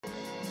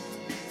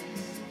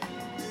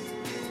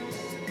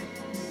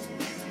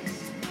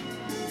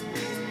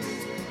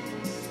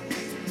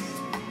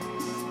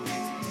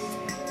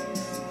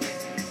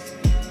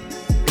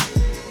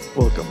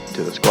Welcome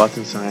to the Squats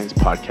and Science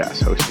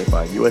podcast hosted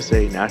by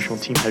USA National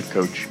Team Head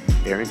Coach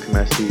Aaron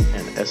Comessi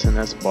and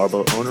SNS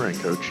Barbell owner and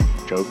coach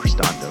Joe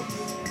Cristando.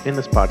 In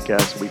this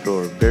podcast, we go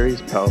over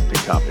various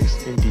powerlifting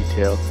topics in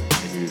detail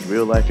and use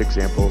real-life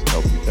examples to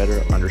help you better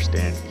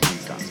understand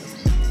key concepts.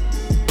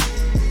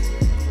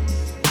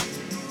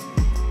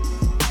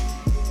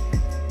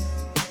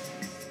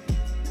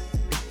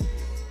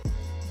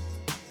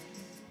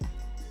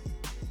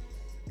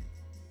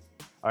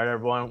 All right,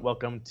 everyone,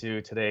 welcome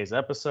to today's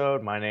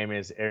episode. My name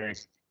is Aaron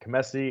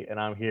Comessi,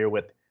 and I'm here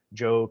with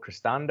Joe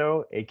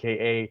Cristando,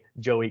 aka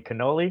Joey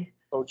Cannoli.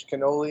 Coach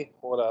Cannoli,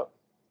 what up?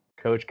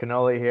 Coach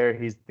Cannoli here.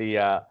 He's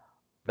the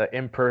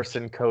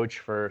in-person coach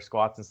for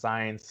Squats and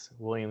Science,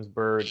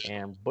 Williamsburg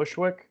and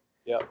Bushwick.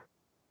 Yep.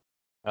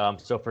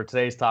 So for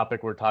today's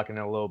topic, we're talking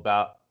a little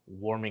about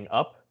warming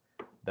up,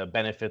 the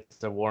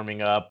benefits of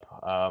warming up,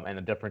 and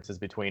the differences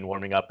between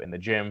warming up in the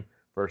gym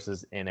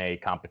versus in a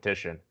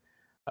competition.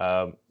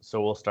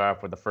 So we'll start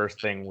off with the first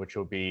thing, which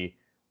will be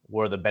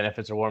what are the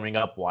benefits of warming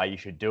up, why you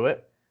should do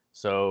it.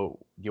 So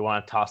do you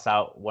want to toss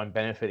out one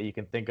benefit that you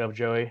can think of,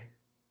 Joey?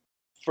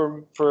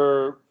 For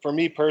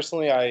me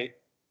personally, I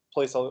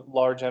place a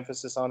large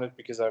emphasis on it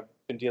because I've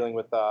been dealing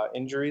with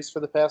injuries for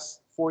the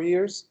past 4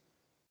 years.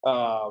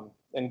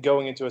 And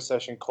going into a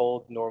session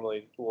cold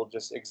normally will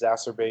just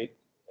exacerbate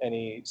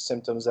any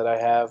symptoms that I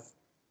have.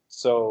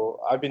 So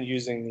I've been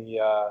using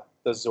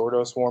the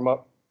Zordos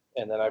warm-up,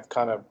 and then I've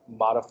kind of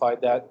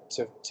modified that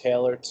to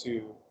tailor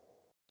to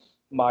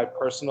my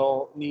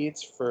personal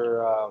needs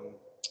for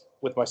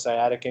with my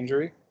sciatic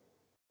injury.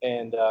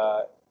 And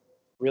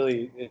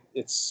really,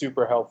 it's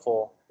super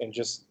helpful in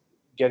just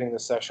getting the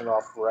session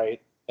off right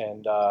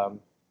and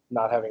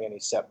not having any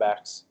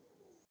setbacks.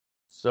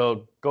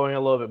 So going a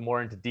little bit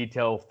more into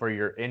detail for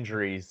your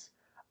injuries,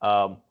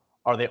 are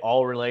they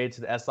all related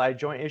to the SI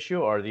joint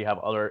issue, or do you have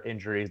other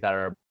injuries that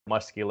are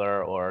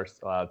muscular or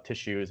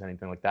tissues,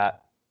 anything like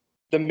that?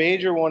 The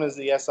major one is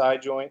the SI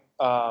joint,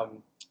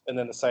 and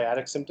then the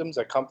sciatic symptoms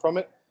that come from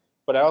it.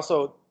 But I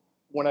also,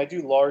 when I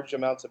do large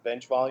amounts of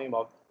bench volume,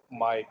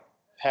 my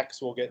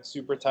pecs will get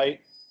super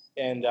tight,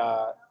 and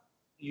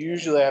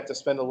usually I have to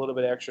spend a little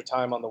bit extra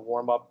time on the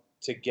warm up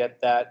to get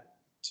that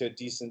to a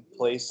decent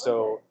place.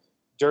 So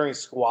during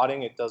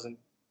squatting, it doesn't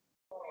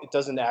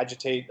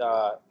agitate.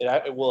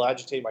 It will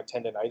agitate my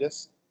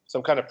tendonitis. So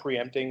I'm kind of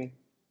preempting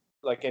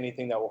like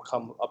anything that will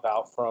come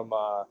about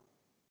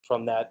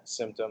from that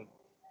symptom.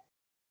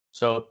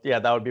 So yeah,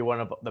 that would be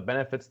one of the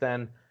benefits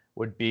then,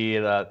 would be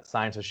that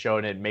science has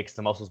shown it makes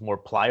the muscles more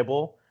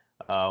pliable.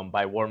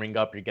 By warming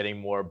up, you're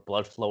getting more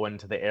blood flow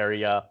into the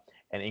area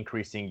and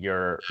increasing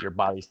your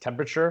body's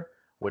temperature,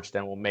 which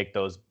then will make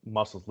those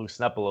muscles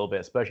loosen up a little bit,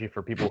 especially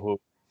for people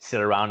who sit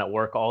around at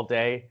work all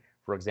day.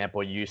 For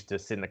example, you used to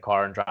sit in the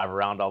car and drive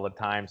around all the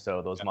time,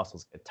 so those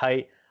muscles get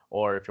tight.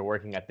 Or if you're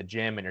working at the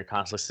gym and you're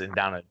constantly sitting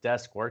down at a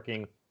desk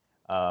working,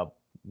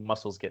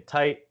 muscles get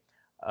tight.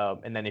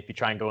 And then if you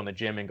try and go in the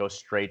gym and go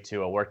straight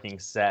to a working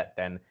set,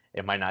 then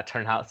it might not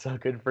turn out so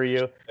good for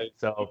you.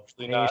 So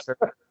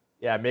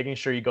making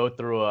sure you go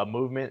through a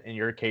movement. In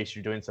your case,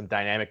 you're doing some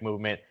dynamic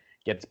movement,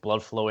 gets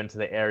blood flow into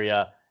the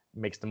area,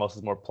 makes the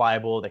muscles more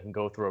pliable. They can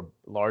go through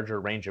a larger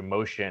range of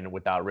motion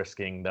without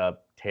risking the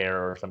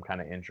tear or some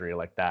kind of injury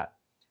like that.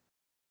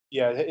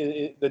 Yeah,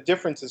 the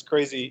difference is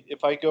crazy.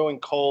 If I go in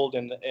cold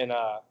and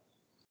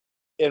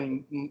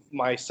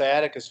my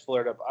sciatic is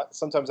flared up,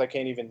 sometimes I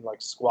can't even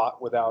like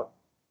squat without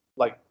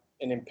like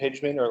an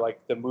impingement, or like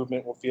the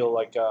movement will feel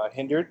like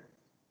hindered.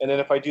 And then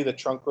if I do the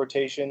trunk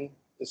rotation,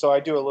 so I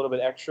do a little bit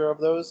extra of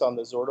those on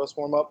the Zordos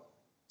warm up,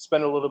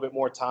 spend a little bit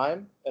more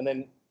time, and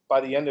then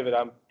by the end of it,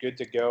 I'm good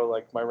to go.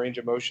 Like my range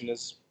of motion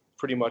is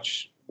pretty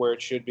much where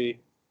it should be.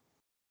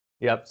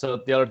 Yep. So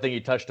the other thing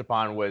you touched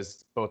upon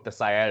was both the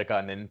sciatica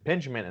and the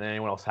impingement, and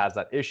anyone else has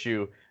that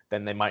issue,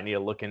 then they might need to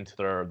look into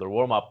their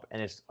warm up,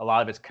 and a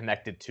lot of it's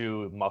connected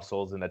to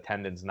muscles and the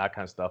tendons and that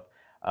kind of stuff.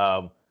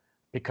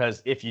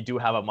 Because if you do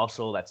have a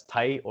muscle that's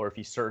tight, or if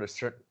you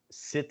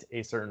sit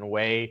a certain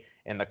way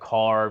in the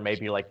car,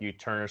 maybe like you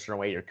turn a certain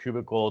way at your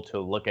cubicle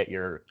to look at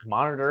your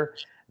monitor,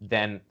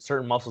 then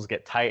certain muscles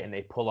get tight and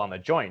they pull on the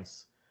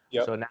joints.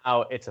 Yep. So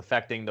now it's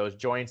affecting those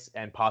joints,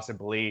 and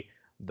possibly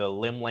the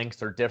limb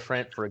lengths are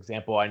different. For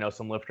example, I know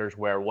some lifters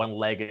where one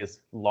leg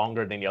is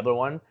longer than the other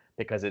one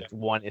because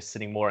one is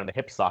sitting more in the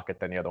hip socket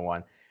than the other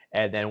one.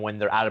 And then when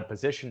they're out of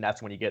position,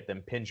 that's when you get the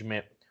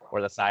impingement or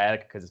the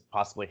sciatica, because it's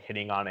possibly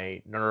hitting on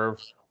a nerve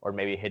or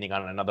maybe hitting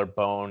on another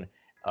bone.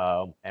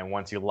 And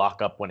once you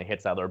lock up when it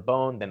hits the other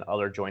bone, then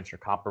other joints are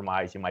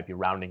compromised. You might be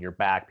rounding your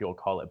back. People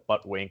call it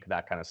butt wink,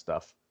 that kind of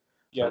stuff.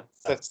 Yeah,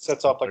 so that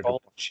sets off like a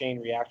whole chain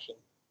reaction.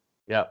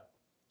 Yeah.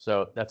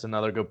 So that's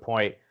another good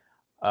point.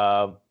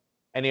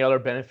 Any other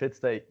benefits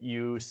that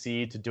you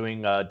see to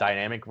doing a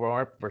dynamic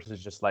warm-up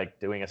versus just like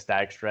doing a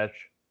static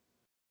stretch?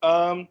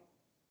 The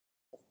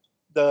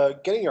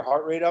getting your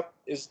heart rate up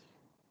is,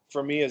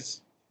 for me,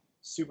 is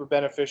super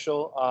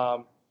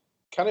beneficial.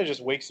 Kind of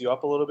just wakes you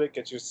up a little bit,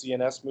 gets your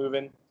CNS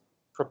moving,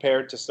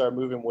 prepared to start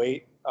moving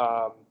weight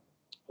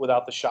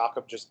without the shock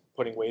of just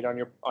putting weight on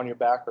your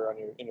back or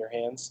in your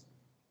hands.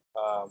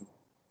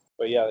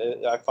 But yeah,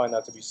 I find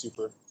that to be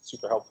super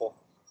super helpful.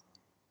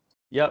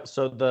 Yep.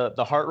 So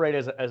the heart rate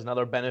is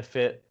another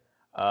benefit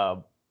uh,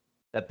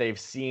 that they've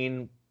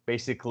seen.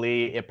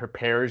 Basically, it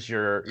prepares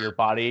your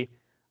body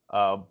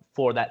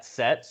for that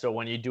set. So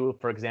when you do,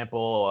 for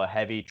example, a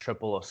heavy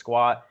triple a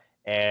squat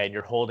and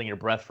you're holding your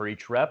breath for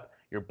each rep,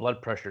 your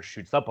blood pressure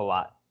shoots up a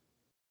lot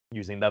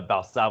using the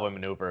Valsalva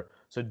maneuver.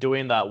 So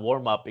doing that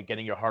warm up and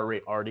getting your heart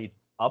rate already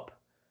up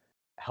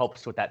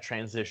helps with that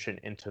transition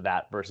into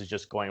that versus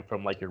just going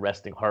from like your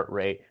resting heart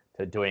rate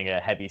to doing a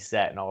heavy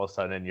set and all of a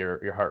sudden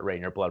your heart rate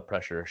and your blood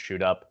pressure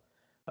shoot up.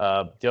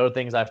 The other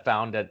things I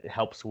found that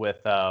helps with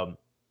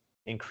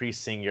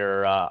increasing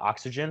your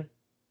oxygen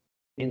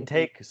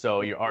intake.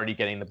 So you're already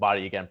getting the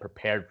body again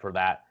prepared for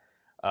that.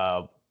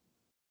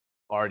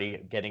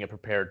 Already getting it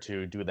prepared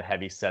to do the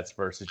heavy sets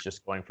versus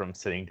just going from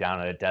sitting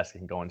down at a desk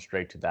and going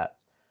straight to that.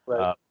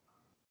 Right.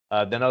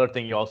 The another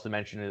thing you also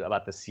mentioned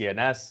about the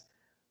CNS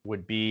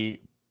would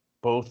be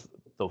both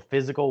the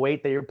physical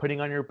weight that you're putting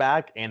on your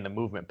back and the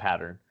movement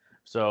pattern.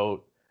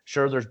 So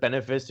sure, there's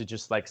benefits to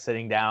just like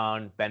sitting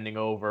down, bending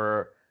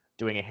over,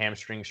 doing a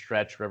hamstring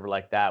stretch, whatever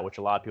like that, which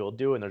a lot of people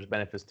do, and there's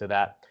benefits to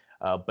that.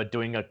 But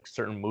doing a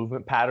certain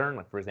movement pattern,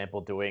 like for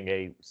example, doing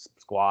a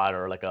squat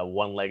or like a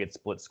one-legged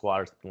split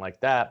squat or something like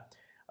that,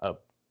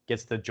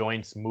 gets the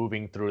joints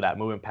moving through that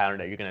movement pattern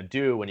that you're going to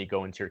do when you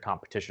go into your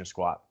competition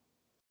squat.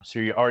 So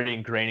you're already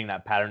ingraining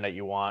that pattern that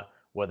you want,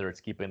 whether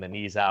it's keeping the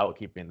knees out,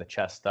 keeping the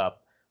chest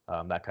up,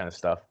 that kind of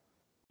stuff.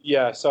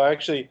 Yeah. So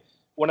actually,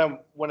 when I'm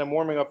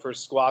warming up for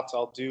squats,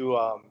 I'll do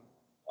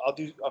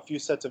a few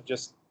sets of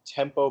just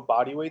tempo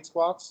body weight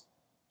squats,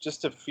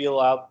 just to feel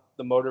out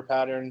the motor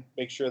pattern,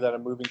 make sure that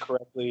I'm moving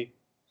correctly,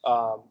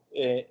 and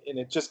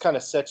it just kind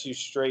of sets you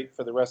straight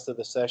for the rest of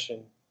the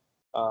session.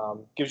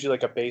 Gives you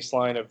like a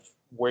baseline of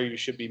where you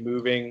should be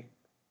moving,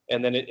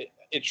 and then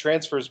it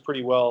transfers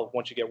pretty well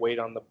once you get weight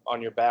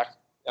on your back.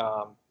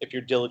 If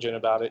you're diligent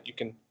about it, you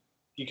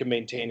can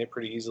maintain it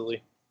pretty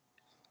easily.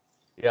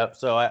 Yep.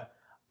 So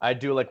I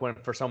do like when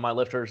for some of my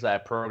lifters that I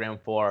program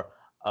for,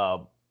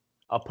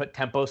 I'll put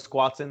tempo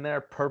squats in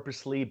there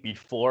purposely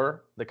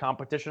before the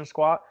competition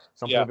squat.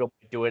 Some Yeah, people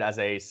do it as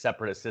a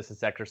separate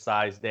assistance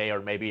exercise day or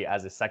maybe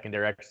as a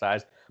secondary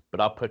exercise, but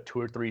I'll put 2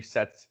 or 3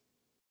 sets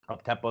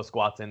of tempo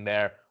squats in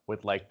there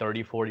with like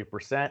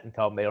 30-40% and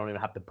tell them they don't even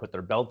have to put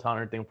their belt on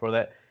or anything for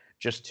that,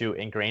 just to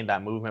ingrain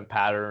that movement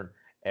pattern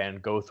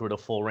and go through the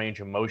full range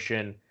of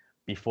motion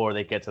before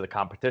they get to the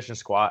competition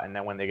squat. And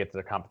then when they get to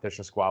the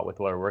competition squat with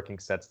whatever working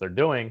sets they're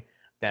doing,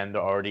 then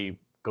they're already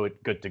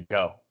good to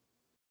go.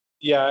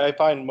 yeah. I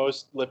find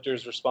most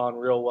lifters respond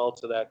real well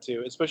to that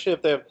too, especially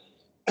if they have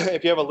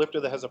if you have a lifter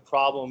that has a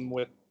problem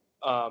with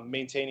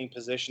maintaining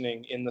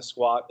positioning in the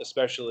squat,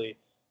 especially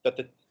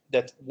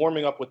that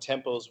warming up with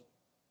tempos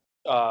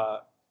uh,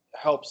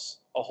 helps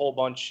a whole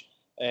bunch.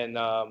 And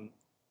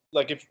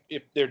like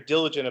if they're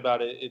diligent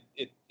about it,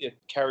 it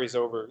carries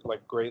over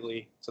like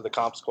greatly to the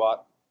comp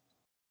squat.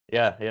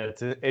 Yeah,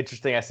 it's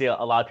interesting. I see a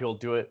lot of people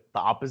do it the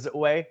opposite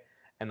way,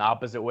 and the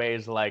opposite way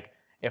is like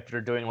if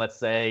they're doing, let's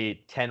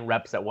say, 10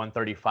 reps at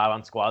 135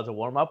 on squats a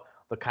warm up,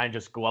 they'll kind of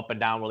just go up and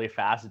down really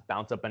fast,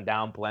 bounce up and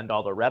down, blend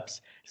all the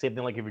reps. Same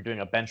thing like if you're doing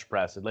a bench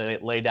press,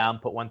 lay down,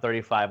 put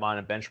 135 on,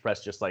 and bench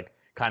press just like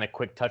kind of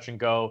quick touch and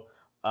go.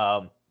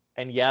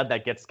 And yeah,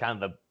 that gets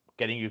kind of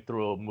getting you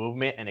through a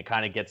movement, and it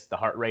kind of gets the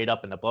heart rate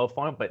up and the blow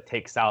point, but it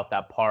takes out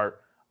that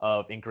part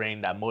of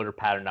ingraining that motor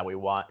pattern that we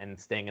want and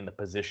staying in the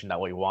position that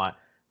we want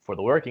for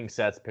the working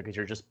sets because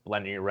you're just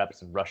blending your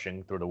reps and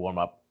rushing through the warm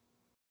up.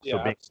 So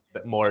Yeah, being a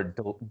bit more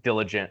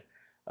diligent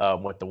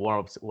with the warm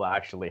ups will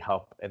actually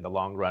help in the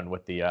long run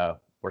with the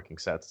working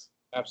sets.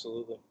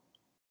 absolutely.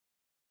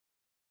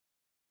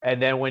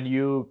 And then when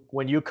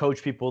you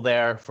coach people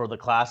there for the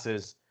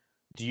classes,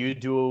 do you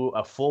do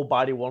a full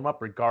body warm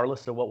up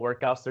regardless of what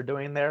workouts they're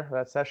doing there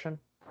that session?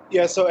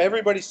 Yeah, so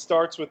everybody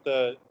starts with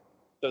the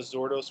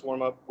Zordos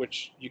warm up,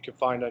 which you can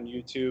find on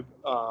YouTube.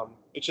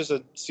 It's just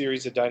a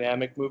series of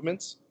dynamic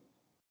movements,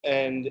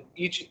 and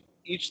each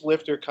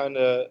lifter kind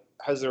of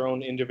has their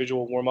own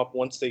individual warm up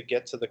once they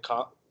get to the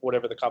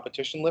whatever the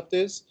competition lift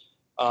is.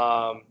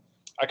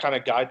 I kind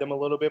of guide them a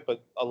little bit,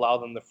 but allow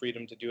them the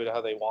freedom to do it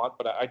how they want.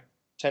 But I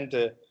tend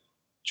to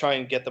try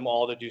and get them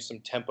all to do some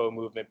tempo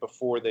movement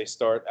before they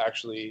start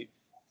actually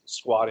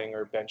squatting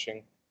or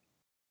benching.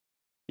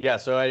 Yeah,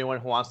 so anyone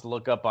who wants to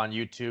look up on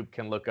YouTube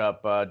can look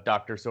up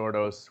Dr.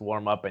 Sordos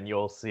warm up, and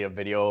you'll see a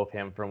video of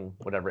him from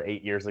whatever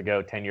 8 years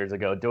ago, 10 years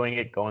ago, doing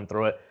it, going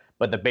through it.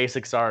 But the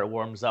basics are it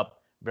warms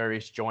up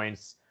various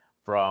joints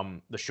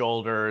from the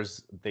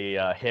shoulders,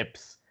 the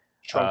hips,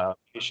 uh,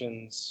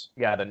 Truncations.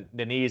 yeah,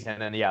 the knees,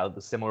 and then yeah,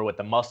 similar with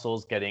the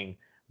muscles, getting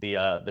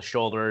the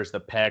shoulders, the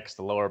pecs,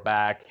 the lower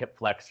back, hip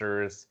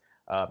flexors,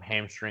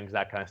 hamstrings,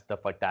 that kind of stuff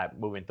like that,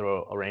 moving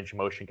through a range of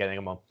motion,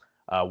 getting them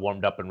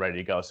warmed up and ready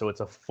to go. So it's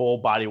a full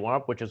body warm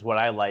up, which is what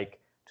I like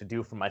to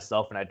do for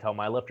myself, and I tell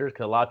my lifters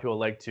because a lot of people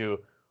like to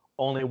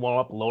only warm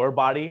up lower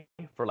body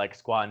for like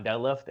squat and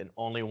deadlift, and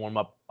only warm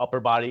up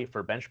upper body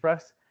for bench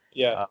press.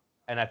 Yeah. Uh,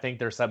 and I think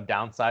there's some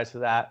downsides to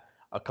that.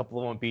 A couple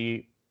of them would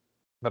be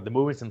But the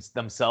movements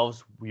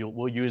themselves,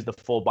 we'll use the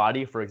full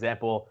body. For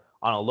example,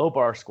 on a low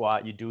bar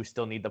squat, you do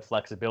still need the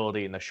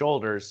flexibility in the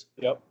shoulders,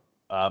 Yep.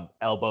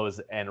 elbows,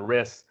 and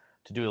wrists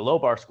to do the low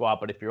bar squat.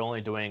 But if you're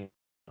only doing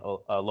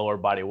a lower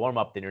body warm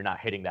up, then you're not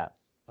hitting that.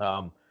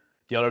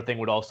 The other thing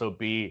would also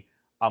be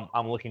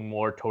I'm looking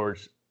more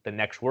towards the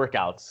next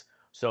workouts.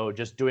 So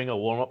just doing a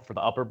warm up for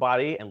the upper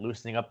body and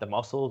loosening up the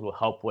muscles will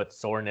help with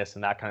soreness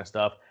and that kind of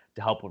stuff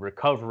to help with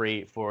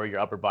recovery for your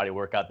upper body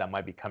workout that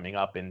might be coming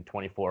up in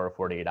 24 or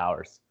 48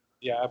 hours.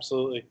 Yeah,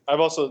 absolutely. I've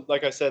also,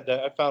 like I said, that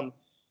I found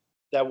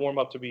that warm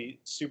up to be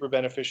super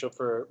beneficial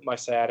for my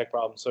sciatic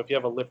problem. So if you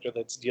have a lifter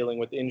that's dealing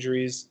with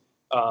injuries,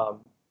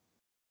 um,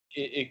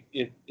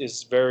 it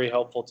is very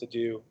helpful to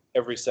do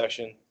every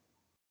session.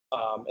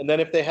 And then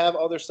if they have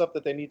other stuff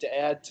that they need to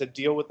add to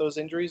deal with those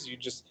injuries,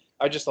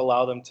 I just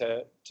allow them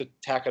to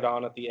tack it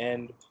on at the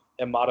end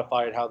and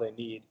modify it how they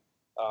need.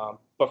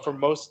 But for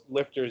most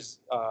lifters,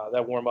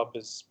 that warm up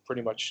is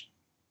pretty much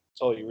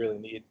all you really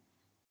need.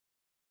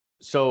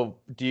 So,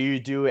 do you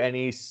do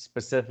any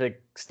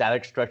specific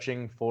static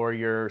stretching for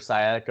your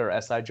sciatica or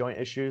SI joint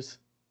issues?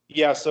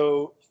 Yeah,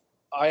 so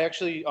I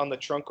actually on the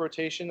trunk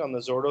rotation on the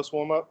Zordos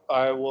warm up,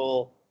 I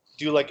will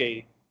do like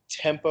a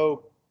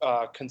tempo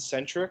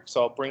concentric.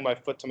 So I'll bring my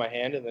foot to my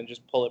hand and then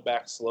just pull it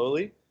back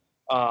slowly.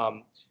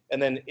 Um,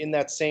 and then in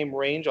that same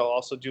range, I'll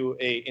also do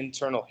a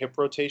internal hip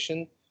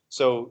rotation.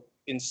 So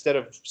instead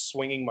of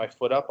swinging my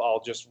foot up, I'll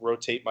just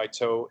rotate my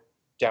toe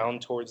down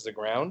towards the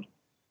ground.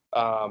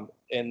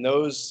 And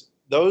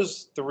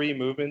those three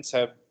movements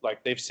have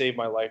like they've saved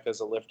my life as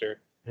a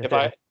lifter. If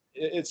I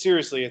it's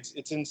seriously,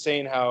 it's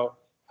insane how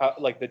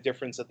like the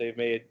difference that they've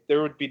made.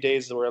 There would be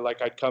days where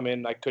like I'd come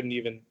in, I couldn't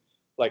even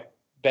like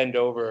bend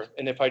over,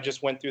 and if I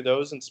just went through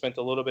those and spent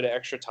a little bit of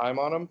extra time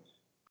on them,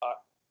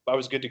 I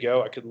was good to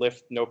go. I could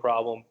lift no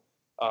problem.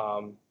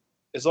 Um,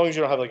 as long as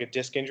you don't have like a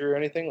disc injury or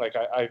anything, like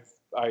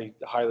I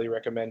highly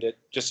recommend it.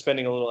 Just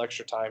spending a little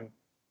extra time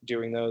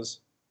doing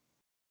those.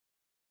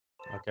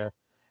 Okay.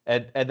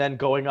 And then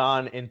going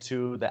on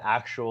into the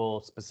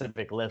actual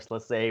specific lifts,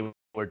 let's say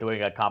we're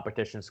doing a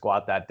competition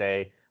squat that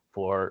day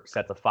for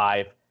sets of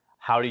 5.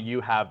 How do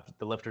you have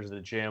the lifters at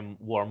the gym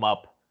warm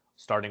up,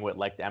 starting with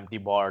like the empty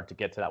bar to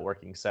get to that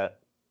working set?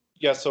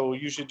 Yeah, so we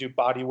usually do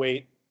body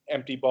weight,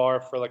 empty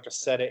bar for like a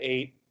set of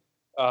 8.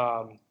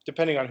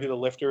 Depending on who the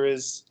lifter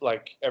is,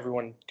 like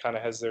everyone kind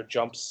of has their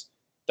jumps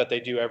that they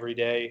do every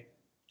day.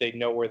 They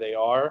know where they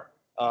are.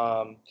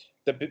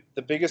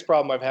 The biggest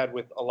problem I've had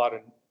with a lot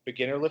of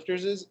beginner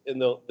lifters is,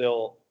 and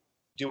they'll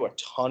do a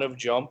ton of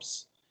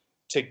jumps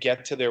to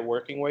get to their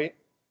working weight.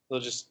 They'll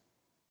just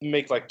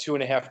make like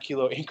 2.5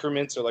 kilo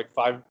increments or like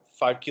 5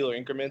 kilo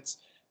increments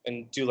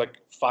and do like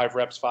 5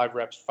 reps, 5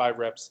 reps, 5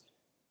 reps.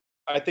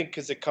 I think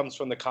because it comes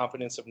from the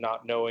confidence of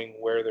not knowing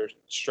where their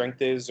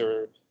strength is,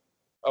 or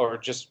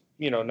just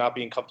not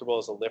being comfortable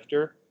as a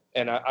lifter.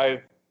 And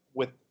I've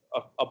with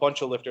a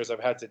bunch of lifters, I've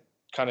had to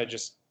kind of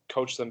just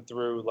coach them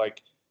through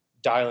like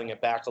dialing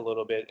it back a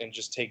little bit and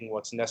just taking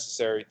what's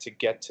necessary to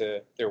get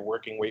to their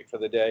working weight for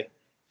the day.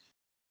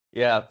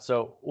 Yeah,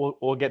 so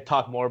we'll get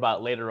talk more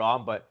about later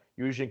on, but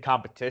usually in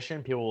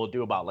competition, people will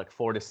do about like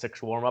 4 to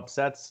 6 warm up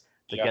sets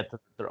to Yeah. get to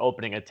their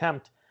opening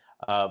attempt.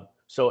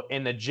 So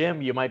in the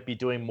gym, you might be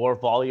doing more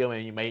volume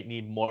and you might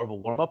need more of a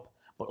warm up,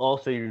 but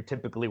also you're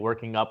typically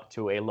working up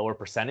to a lower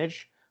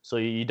percentage, so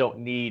you don't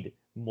need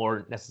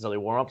more necessarily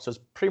warm up. So it's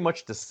pretty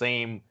much the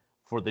same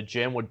for the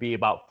gym. Would be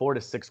about 4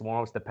 to 6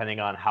 warm ups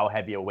depending on how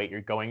heavy a weight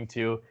you're going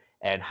to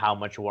and how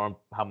many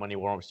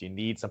warm ups you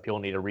need. Some people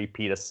need to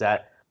repeat a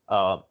set.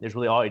 Is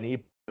really all you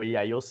need. But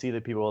yeah, you'll see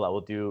the people that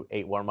will do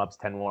 8 warm ups,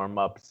 10 warm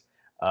ups,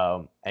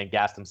 and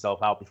gas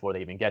themselves out before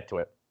they even get to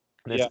it.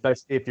 And Yeah.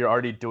 especially if you're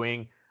already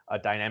doing a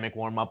dynamic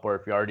warm up, or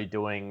if you're already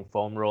doing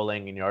foam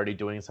rolling and you're already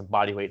doing some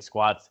body weight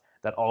squats,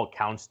 that all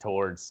counts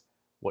towards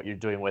what you're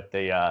doing with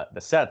the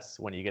sets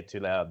when you get to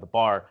the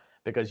bar.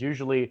 Because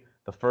usually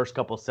the first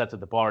couple sets of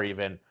the bar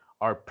even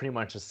are pretty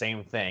much the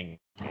same thing.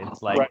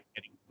 It's like Right.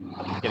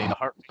 getting the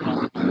heart rate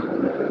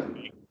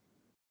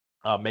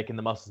up, making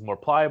the muscles more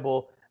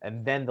pliable,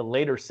 and then the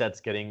later sets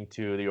getting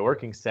to the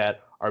working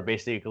set are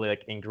basically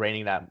like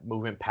ingraining that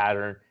movement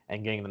pattern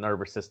and getting the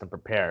nervous system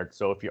prepared.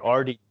 So if you're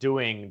already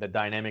doing the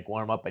dynamic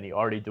warm up and you're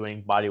already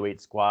doing body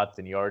weight squats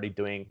and you're already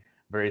doing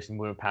various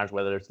movement patterns,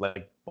 whether it's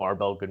like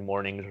barbell good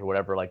mornings or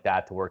whatever like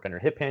that to work on your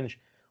hip hinge,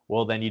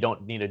 well, then you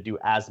don't need to do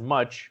as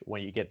much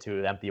when you get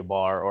to the empty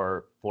bar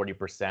or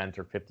 40%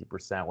 or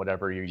 50%,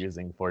 whatever you're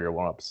using for your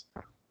warm ups.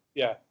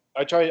 Yeah.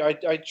 I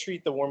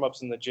treat the warm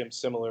ups in the gym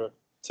similar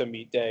to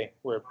meet day,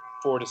 where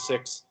 4 to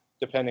 6,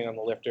 depending on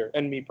the lifter.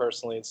 And me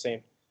personally, it's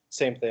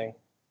same thing.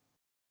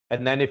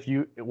 And then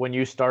when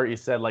you start, you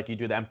said like you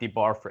do the empty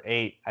bar for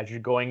 8. As you're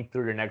going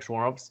through your next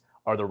warm ups,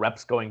 are the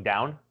reps going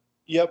down?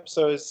 Yep.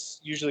 So it's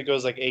usually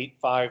goes like 8,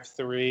 5,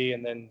 3,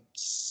 and then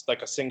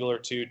like a single or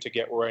two to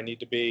get where I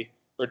need to be,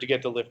 or to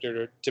get the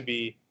lifter to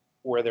be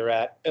where they're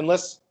at.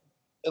 Unless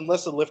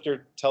the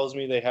lifter tells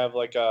me they have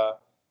like a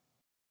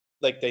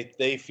like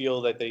they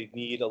feel that they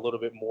need a little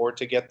bit more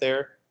to get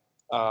there.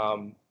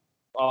 Um,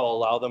 I'll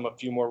allow them a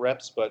few more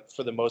reps, but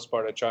for the most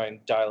part, I try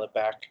and dial it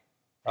back.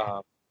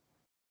 Um,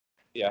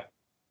 yeah.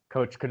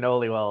 Coach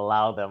Cannoli will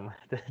allow them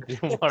to do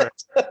more.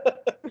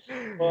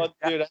 Well,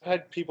 Yeah, dude, I've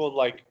had people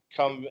like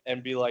come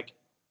and be like,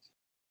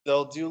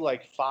 they'll do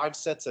like 5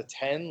 sets of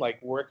 10,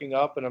 like working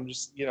up, and I'm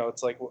just,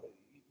 it's like,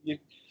 you,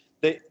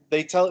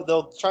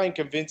 they'll try and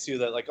convince you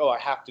that like, oh, I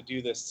have to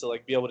do this to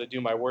like be able to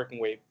do my working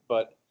weight,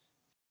 but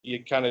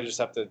you kind of just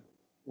have to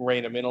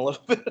rein them in a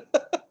little bit.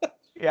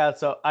 yeah,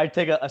 so I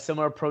take a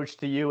similar approach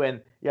to you,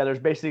 and yeah, there's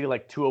basically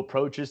like two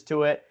approaches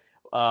to it.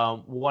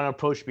 One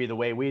approach would be the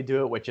way we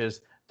do it, which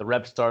is the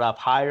reps start off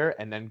higher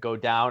and then go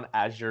down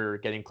as you're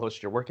getting close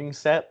to your working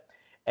set,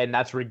 and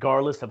that's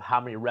regardless of how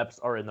many reps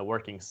are in the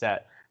working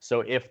set.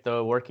 So if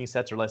the working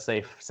sets are, let's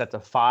say, sets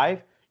of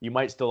 5, you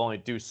might still only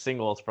do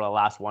singles for the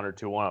last 1 or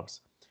 2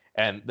 warm-ups.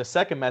 And the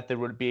second method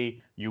would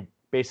be you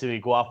basically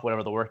go off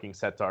whatever the working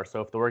sets are. So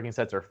if the working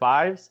sets are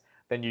 5s,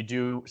 then you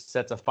do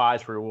sets of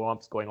 5s for your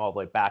warm-ups going all the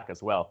way back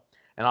as well.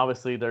 And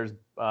obviously there's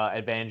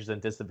advantages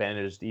and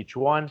disadvantages to each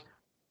one.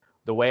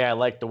 The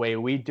way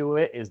we do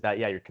it is that,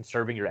 yeah, you're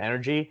conserving your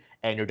energy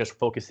and you're just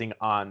focusing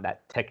on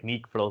that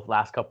technique for those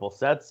last couple of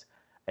sets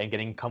and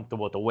getting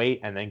comfortable with the weight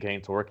and then getting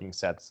to working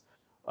sets.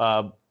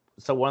 Um,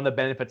 so one of the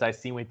benefits I've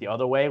seen with the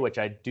other way, which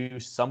I do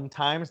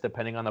sometimes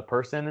depending on the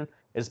person,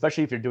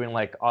 especially if you're doing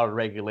like auto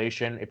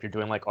regulation, if you're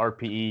doing like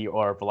RPE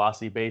or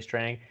velocity based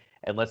training,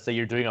 and let's say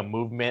you're doing a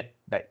movement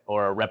that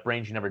or a rep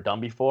range you never done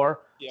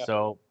before. Yeah.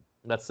 So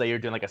let's say you're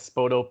doing like a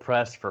Spoto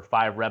press for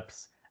 5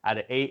 reps out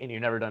of 8 and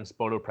you've never done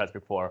Spoto press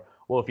before.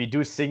 Well, if you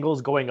do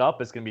singles going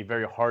up, it's going to be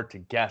very hard to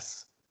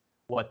guess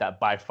what that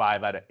by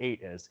 5 out of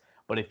 8 is.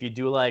 But if you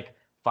do like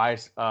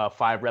 5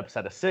 reps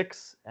out of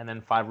 6 and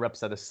then 5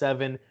 reps out of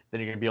 7, then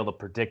you're going to be able to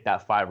predict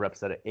that 5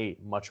 reps out of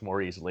 8 much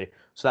more easily.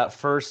 So that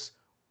first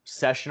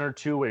session or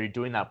two where you're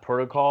doing that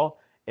protocol,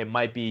 it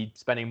might be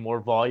spending more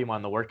volume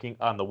on the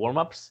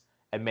warm-ups,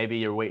 and maybe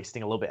you're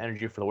wasting a little bit of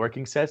energy for the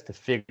working sets to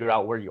figure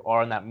out where you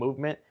are in that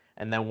movement.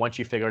 And then once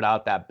you figured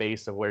out that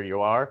base of where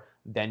you are,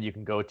 then you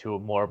can go to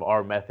more of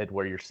our method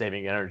where you're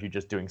saving energy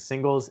just doing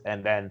singles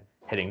and then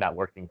hitting that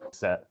working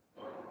set.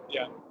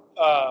 Yeah.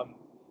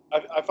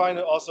 I find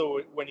that also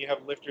when you have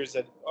lifters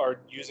that are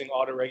using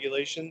auto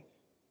regulation,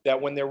 that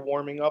when they're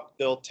warming up,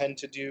 they'll tend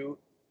to do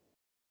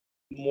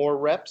more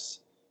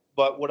reps.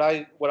 But what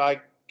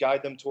I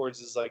guide them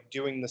towards is like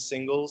doing the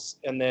singles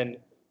and then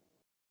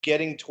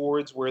getting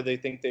towards where they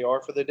think they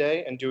are for the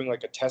day and doing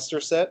like a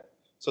tester set.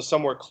 So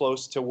somewhere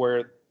close to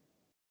where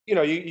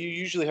you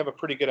usually have a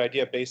pretty good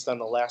idea based on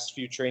the last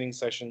few training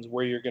sessions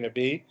where you're going to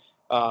be,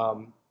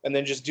 and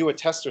then just do a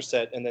tester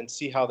set and then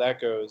see how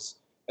that goes,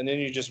 and then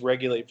you just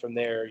regulate from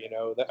there.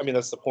 I mean,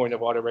 that's the point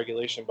of auto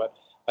regulation, but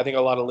I think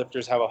a lot of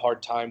lifters have a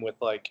hard time with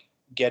like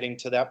getting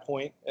to that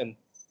point, and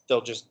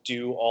they'll just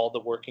do all the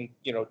working,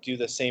 do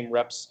the same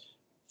reps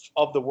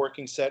of the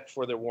working set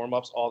for their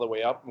warm-ups all the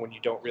way up when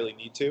you don't really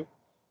need to.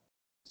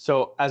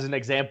 So as an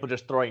example,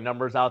 just throwing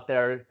numbers out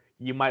there,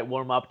 you might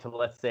warm up to,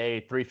 let's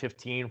say,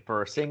 315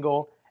 for a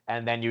single,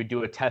 and then you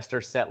do a tester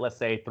set, let's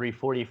say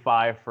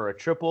 345 for a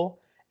triple,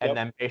 and Yep.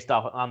 then based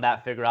off on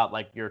that, figure out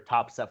like your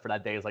top set for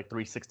that day is like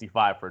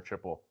 365 for a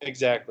triple.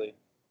 Exactly.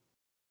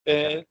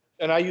 Okay.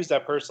 And I use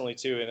that personally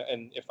too,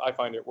 and if I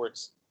find it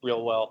works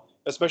real well,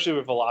 especially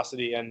with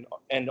velocity and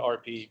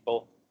RP,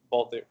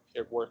 both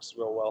it works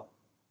real well.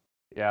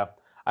 Yeah.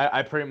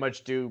 I pretty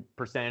much do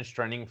percentage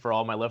training for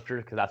all my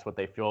lifters because that's what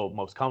they feel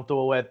most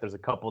comfortable with. There's a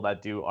couple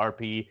that do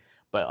RP,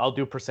 but I'll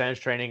do percentage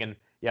training, and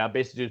yeah,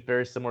 basically just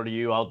very similar to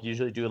you. I'll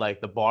usually do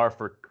like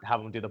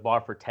have them do the bar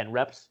for 10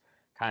 reps,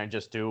 kind of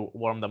just to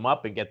warm them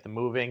up and get them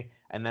moving.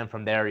 And then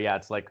from there, yeah,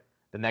 it's like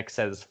the next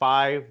set is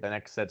 5, the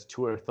next set's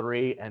 2 or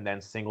 3, and then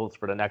singles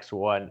for the next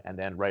one, and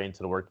then right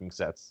into the working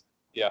sets.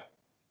 Yeah.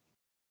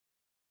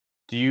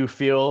 Do you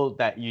feel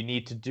that you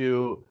need to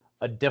do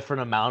a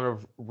different amount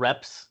of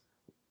reps,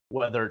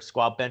 whether it's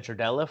squat, bench, or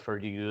deadlift, or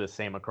do you do the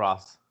same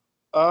across?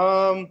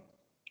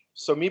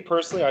 So me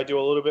personally, I do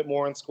a little bit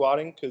more in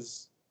squatting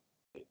because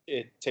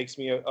it takes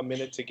me a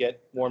minute to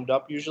get warmed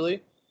up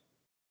usually.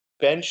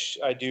 Bench,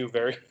 I do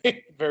very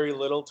very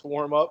little to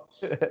warm up,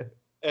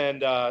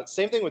 and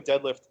same thing with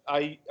deadlift.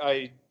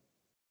 I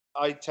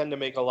tend to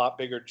make a lot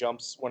bigger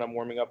jumps when I'm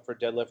warming up for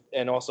deadlift,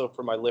 and also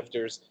for my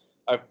lifters.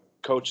 I've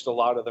coached a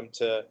lot of them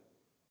to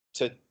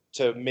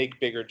to make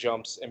bigger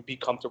jumps and be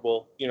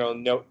comfortable.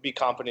 Be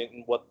confident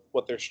in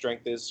what their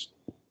strength is.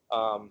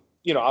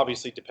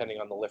 Obviously depending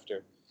on the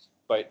lifter,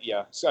 but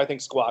yeah, so I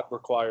think squat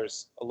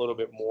requires a little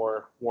bit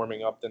more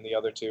warming up than the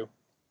other two.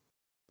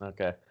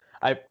 Okay.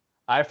 I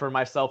I for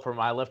myself, for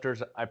my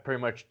lifters, I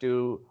pretty much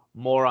do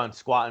more on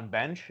squat and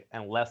bench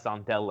and less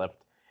on deadlift.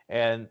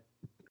 And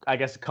I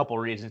guess a couple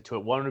reasons to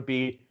it. One would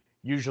be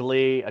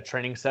usually a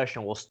training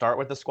session will start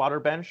with the squat or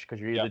bench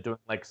because you're Yeah, either doing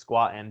like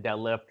squat and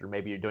deadlift, or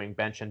maybe you're doing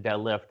bench and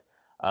deadlift,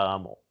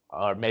 um,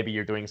 or maybe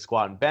you're doing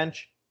squat and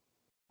bench.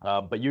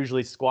 But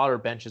usually squat or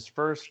bench is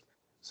first.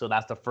 So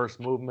that's the first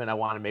movement. I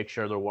want to make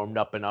sure they're warmed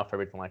up enough,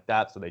 everything like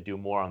that. So they do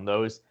more on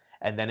those.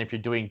 And then if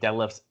you're doing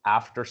deadlifts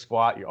after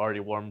squat, you're already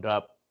warmed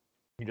up.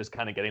 you're just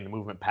kind of getting the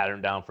movement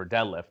pattern down for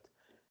deadlift.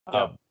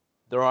 Yeah.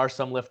 There are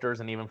some lifters,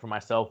 and even for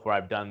myself, where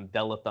I've done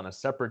deadlift on a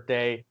separate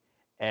day,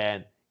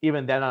 and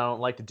even then, I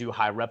don't like to do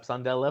high reps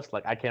on deadlifts.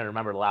 Like I can't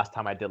remember the last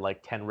time I did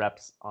like 10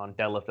 reps on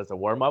deadlift as a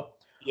warm up.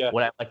 Yeah.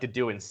 What I like to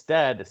do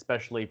instead,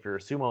 especially if you're a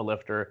sumo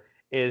lifter,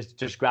 is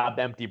just grab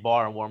the empty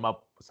bar and warm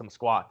up some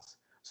squats.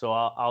 So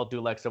I'll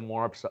do like some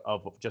warm ups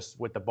of just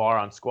with the bar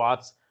on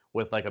squats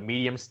with like a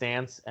medium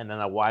stance and then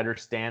a wider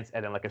stance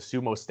and then like a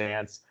sumo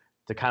stance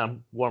to kind of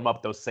warm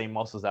up those same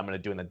muscles I'm going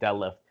to do in the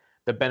deadlift.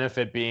 The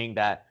benefit being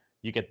that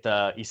you get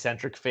the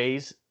eccentric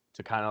phase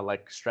to kind of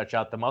like stretch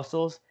out the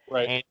muscles,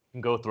 Right. and you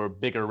can go through a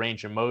bigger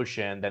range of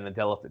motion than the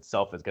deadlift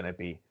itself is going to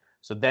be.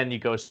 So then you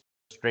go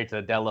straight to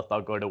the deadlift.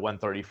 I'll go to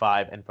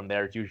 135, and from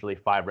there it's usually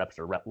 5 reps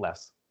or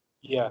less.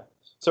 Yeah.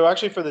 So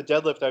actually, for the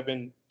deadlift, I've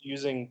been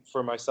using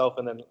for myself,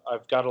 and then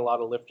I've got a lot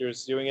of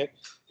lifters doing it.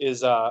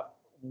 Is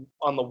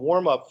on the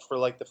warm up for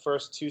like the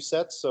first 2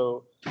 sets.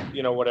 So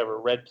whatever,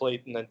 red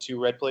plate and then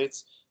 2 red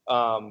plates.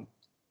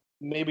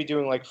 Maybe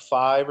doing like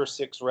 5 or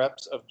 6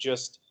 reps of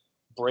just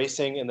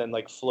bracing and then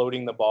like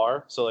floating the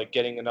bar. So like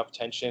getting enough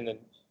tension and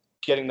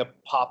getting the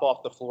pop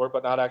off the floor,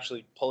 but not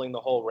actually pulling the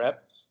whole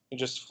rep, and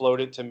just float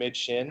it to mid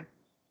shin.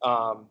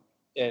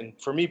 And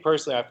for me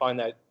personally, I find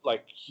that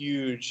like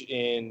huge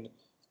in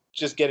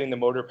just getting the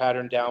motor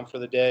pattern down for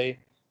the day,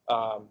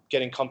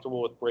 getting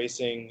comfortable with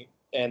bracing,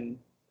 and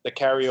the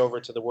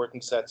carryover to the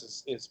working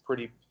sets is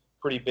pretty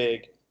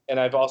big. And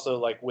I've also,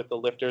 like with the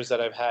lifters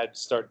that I've had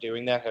start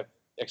doing that, have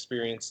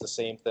experienced the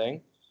same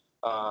thing.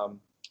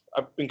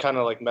 I've been kind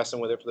of like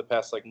messing with it for the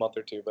past like month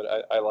or 2, but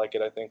I like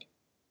it, I think.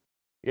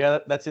 Yeah,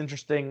 that's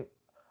interesting.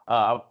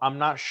 I'm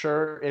not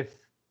sure if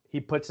he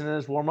puts in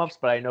his warm ups,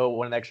 but I know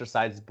one of the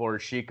exercises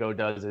Boris Chico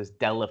does is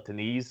deadlift to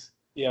knees.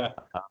 Yeah.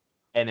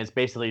 And it's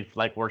basically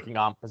like working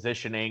on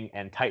positioning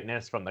and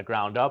tightness from the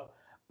ground up,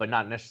 but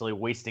not necessarily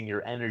wasting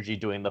your energy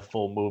doing the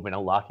full movement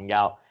and locking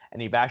out.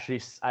 And I've actually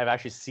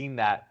seen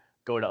that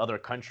go to other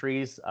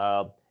countries.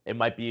 It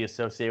might be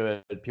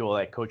associated with people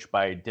like coached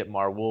by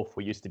Dietmar Wolf,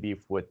 who used to be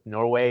with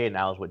Norway and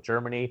now is with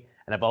Germany.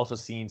 And I've also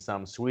seen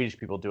some Swedish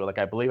people do it. Like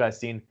I believe I've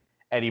seen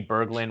Eddie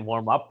Berglund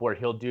warm up where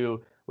he'll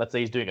do, let's say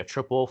he's doing a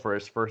triple for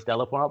his first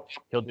deadlift warm up.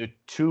 He'll do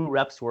 2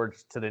 reps where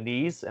it's to the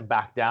knees and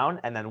back down,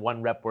 and then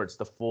 1 rep where it's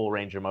the full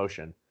range of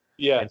motion.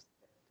 Yeah. And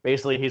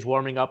basically, he's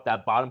warming up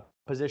that bottom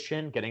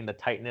position, getting the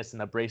tightness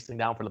and the bracing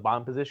down for the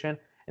bottom position,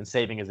 and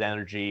saving his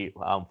energy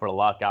for the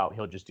lockout.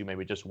 He'll just do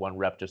maybe just 1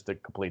 rep just to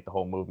complete the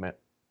whole movement.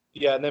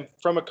 Yeah, and then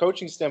from a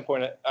coaching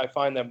standpoint, I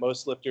find that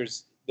most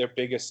lifters, their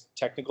biggest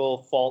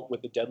technical fault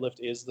with the deadlift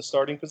is the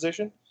starting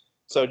position.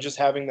 So just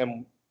having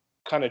them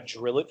kind of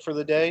drill it for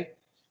the day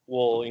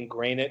will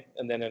ingrain it,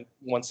 and then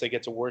once they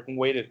get to working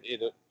weight,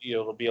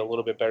 it'll be a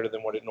little bit better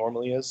than what it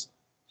normally is.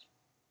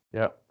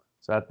 Yeah,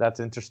 so that's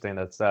interesting.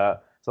 That's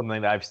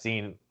something that I've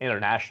seen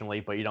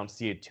internationally, but you don't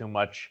see it too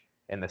much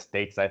in the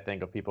States, I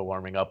think, of people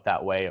warming up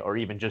that way, or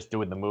even just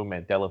doing the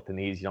movement, deadlift to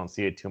knees. You don't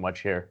see it too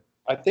much here.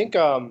 I think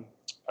I've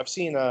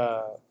seen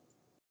David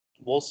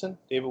Wilson.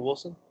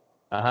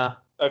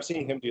 I've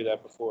seen him do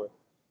that before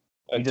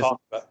and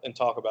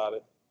talk about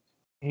it.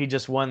 He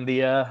just won the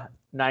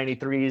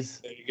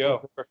 93s. There you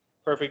go.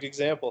 Perfect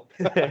example.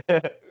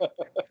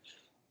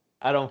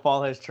 I don't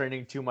follow his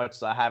training too much,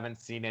 so I haven't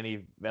seen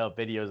any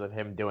videos of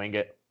him doing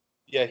it.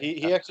 Yeah,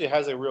 he actually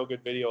has a real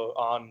good video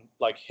on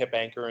like hip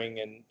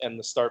anchoring and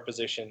the start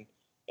position.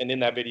 And in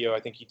that video, I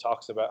think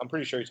I'm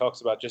pretty sure he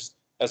talks about just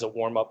as a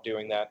warm up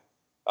doing that.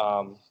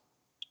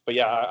 But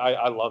yeah,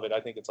 I love it.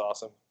 I think it's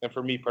awesome. And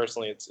for me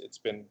personally, it's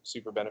been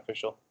super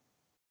beneficial.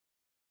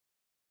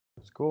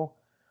 That's cool.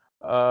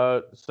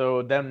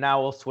 So then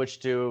now we'll switch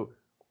to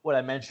what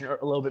I mentioned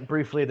a little bit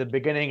briefly at the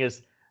beginning,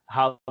 is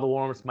how the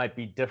warm-ups might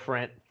be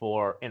different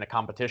in a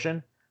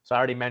competition. So I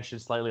already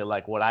mentioned slightly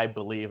like what I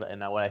believe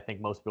and what I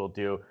think most people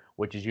do,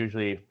 which is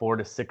usually 4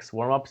 to 6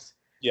 warm-ups.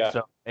 Yeah.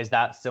 So is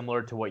that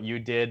similar to what you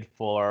did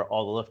for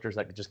all the lifters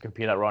that just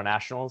compete at Raw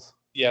Nationals?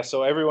 Yeah.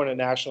 So everyone at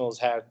Nationals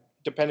had,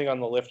 depending on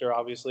the lifter,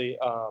 obviously,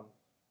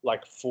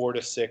 like 4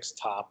 to 6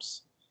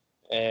 tops.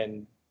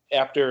 And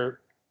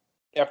after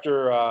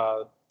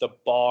the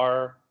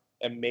bar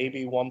and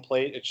maybe 1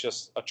 plate, it's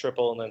just a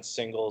triple and then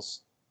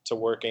singles to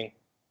working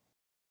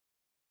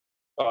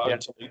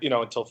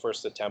until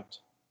first attempt.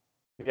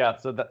 Yeah,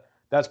 so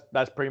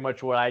that's pretty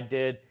much what I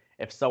did.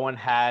 If someone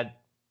had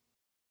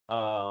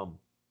a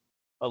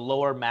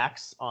lower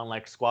max on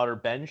like squat or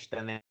bench,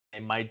 then they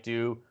might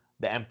do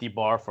the empty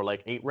bar for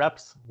like 8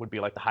 reps, would be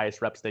like the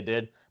highest reps they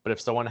did. But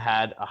if someone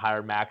had a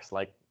higher max,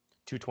 like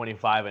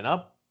 225 and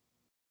up,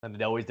 then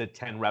they always did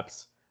 10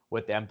 reps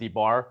with the empty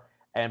bar.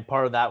 And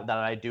part of that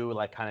I do,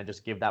 like kind of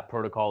just give that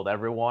protocol to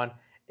everyone,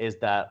 is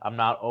that I'm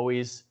not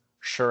always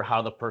sure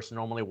how the person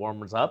normally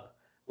warms up.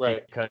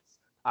 Right. Because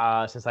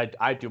since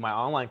I do my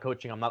online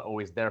coaching, I'm not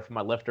always there for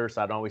my lifters,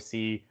 so I don't always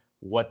see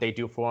what they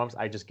do for them.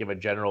 I just give a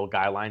general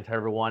guideline to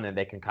everyone, and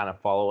they can kind of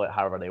follow it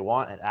however they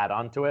want and add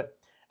on to it.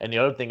 And the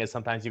other thing is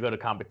sometimes you go to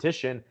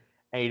competition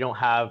and you don't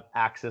have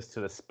access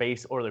to the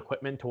space or the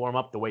equipment to warm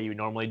up the way you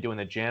normally do in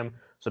the gym.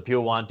 So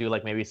people want to do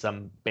like maybe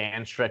some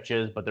band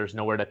stretches, but there's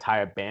nowhere to tie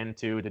a band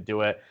to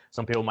do it.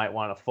 Some people might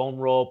want a foam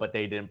roll, but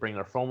they didn't bring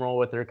their foam roll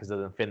with her because it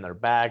doesn't fit in their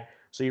bag.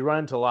 So you run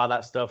into a lot of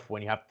that stuff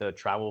when you have to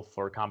travel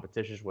for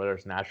competitions, whether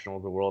it's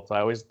nationals or world. So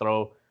I always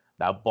throw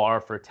that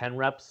bar for 10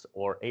 reps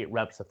or 8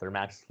 reps if their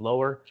max is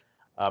lower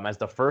as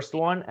the first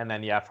one. And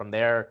then, yeah, from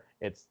there,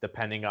 it's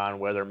depending on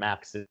where their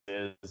max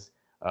is,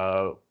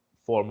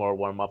 4 more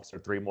warm-ups or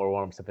 3 more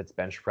warm-ups if it's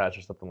bench press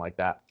or something like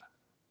that.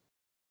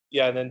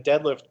 Yeah, and then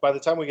deadlift. By the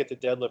time we get to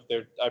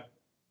deadlift,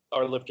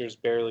 our lifters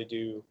barely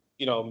do,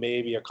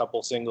 maybe a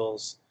couple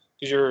singles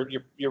because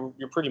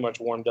you're pretty much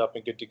warmed up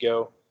and good to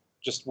go,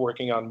 just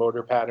working on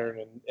motor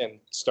pattern and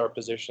start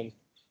position.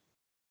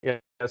 Yeah.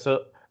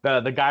 So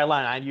the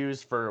guideline I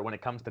use for when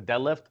it comes to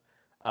deadlift,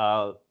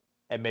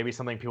 and maybe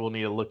something people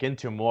need to look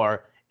into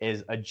more,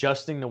 is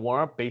adjusting the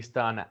warm up based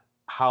on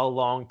how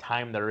long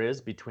time there is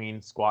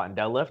between squat and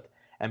deadlift,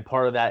 and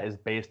part of that is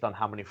based on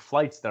how many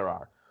flights there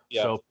are.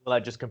 Yeah. So people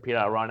that just competed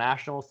at Raw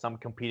Nationals, some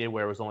competed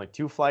where it was only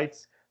 2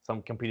 flights,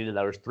 some competed that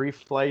there was 3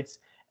 flights,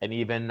 and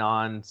even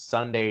on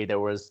Sunday there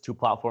was 2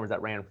 platforms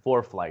that ran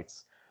 4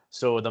 flights.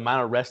 So the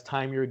amount of rest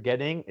time you're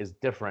getting is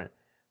different.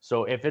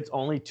 So if it's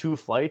only 2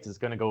 flights, it's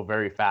going to go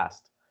very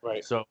fast.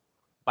 Right. So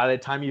by the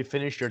time you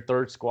finish your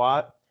 3rd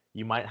squat,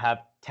 you might have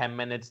 10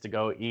 minutes to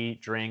go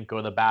eat, drink, go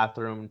to the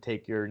bathroom,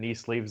 take your knee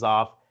sleeves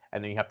off,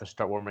 and then you have to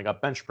start warming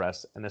up bench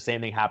press. And the same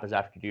thing happens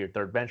after you do your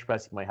 3rd bench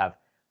press. You might have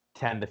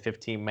 10 to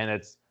 15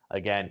 minutes.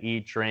 Again,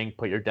 eat, drink,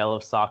 put your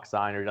deadlift socks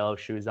on, your deadlift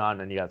shoes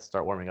on, and you got to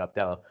start warming up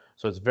deadlift.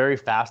 So it's very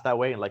fast that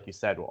way. And like you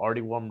said, we're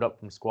already warmed up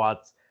from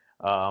squats.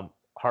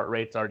 Heart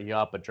rate's already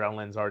up,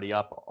 adrenaline's already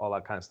up, all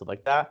that kind of stuff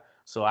like that.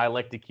 So I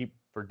like to keep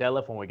for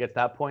deadlift when we get to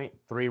that point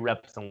 3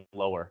 reps and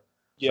lower.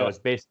 Yeah. So it's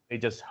basically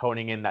just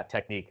honing in that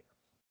technique.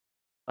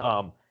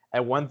 And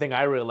one thing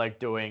I really like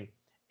doing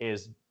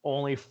is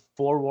only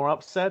 4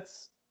 warm-up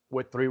sets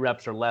with 3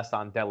 reps or less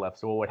on deadlift.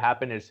 So what would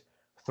happen is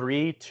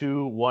 3,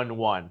 2, 1,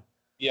 1.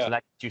 Yeah. So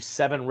that gets you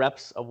 7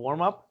 reps of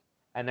warm-up,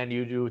 and then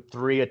you do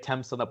 3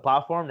 attempts on the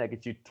platform. That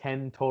gets you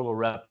 10 total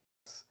reps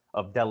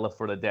of deadlift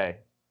for the day.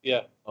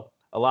 Yeah.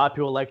 A lot of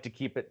people like to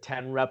keep it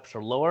 10 reps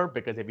or lower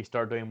because if you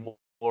start doing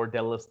more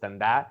deadlifts than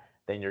that,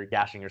 then you're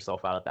gashing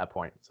yourself out at that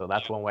point. So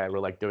that's one way I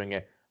really like doing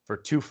it for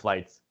 2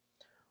 flights.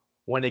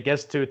 When it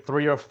gets to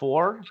 3 or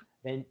 4,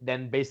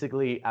 then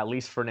basically at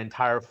least for an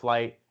entire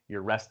flight,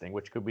 you're resting,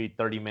 which could be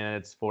 30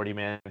 minutes, 40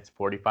 minutes,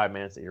 45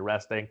 minutes that you're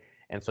resting.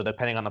 And so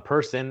depending on the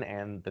person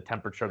and the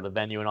temperature of the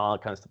venue and all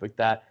that kind of stuff like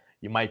that,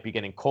 you might be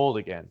getting cold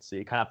again. So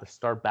you kind of have to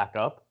start back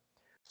up.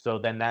 So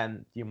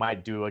then you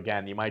might do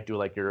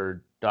like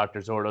your Dr.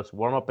 Zordos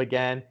warm up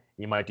again.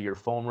 You might do your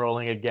foam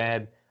rolling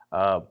again.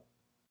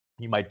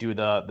 You might do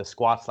the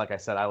squats. Like I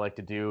said, I like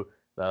to do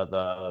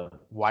the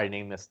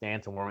widening the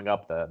stance and warming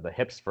up the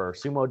hips for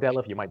sumo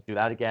deadlift. You might do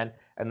that again.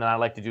 And then I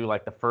like to do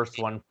like the first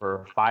one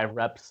for 5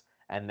 reps.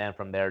 And then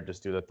from there,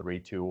 just do the 3,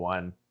 2,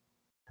 1,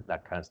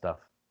 that kind of stuff.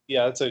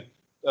 Yeah, that's a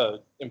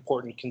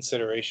important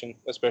consideration,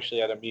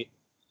 especially at a meet.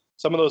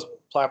 Some of those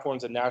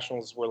platforms at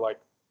nationals were like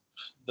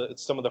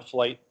some of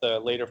the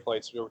later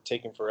flights were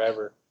taking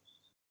forever.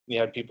 You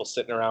had people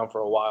sitting around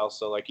for a while.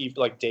 So like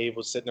Dave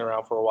was sitting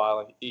around for a while,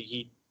 and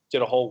he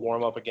did a whole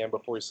warm up again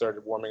before he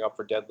started warming up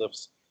for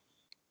deadlifts.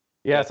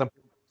 Yeah,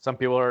 some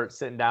people are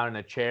sitting down in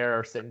a chair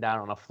or sitting down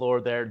on a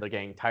floor there. They're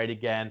getting tight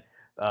again.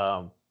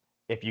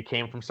 If you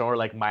came from somewhere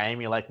like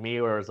Miami, like me,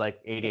 where it was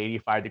like 80,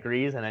 85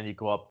 degrees, and then you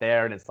go up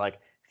there and it's like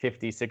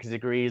 50, 60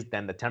 degrees,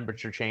 then the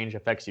temperature change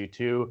affects you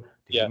too.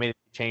 The humidity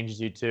changes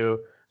you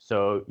too.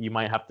 So you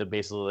might have to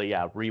basically,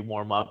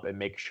 re-warm up and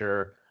make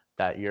sure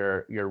that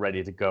you're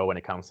ready to go when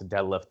it comes to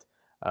deadlift.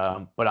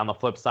 But on the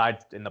flip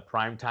side, in the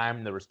prime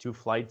time, there was 2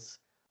 flights.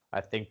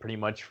 I think pretty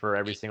much for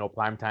every single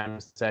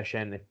primetime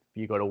session, if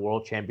you go to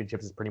World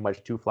Championships, it's pretty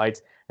much 2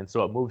 flights. And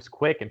so it moves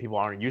quick, and people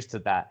aren't used to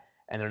that.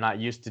 And they're not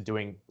used to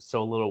doing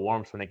so little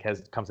warm-ups when it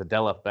comes to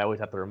deadlift. But I always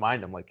have to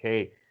remind them, like,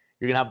 hey,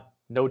 you're going to have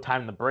no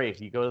time to break.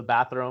 You go to the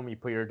bathroom, you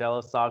put your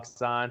deadlift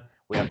socks on,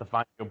 we have to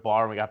find your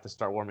bar, and we have to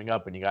start warming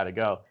up, and you got to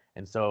go.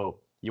 And so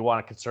you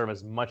want to conserve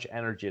as much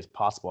energy as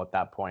possible at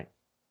that point.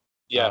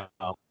 Yeah.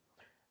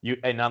 You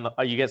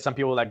get some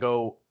people that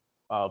go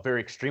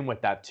very extreme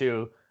with that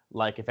too.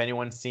 Like if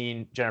anyone's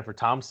seen Jennifer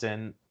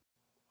Thompson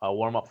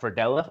warm up for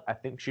deadlift, I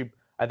think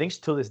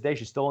to this day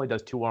she still only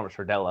does 2 warm-ups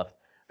for deadlift.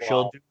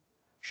 Wow.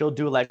 She'll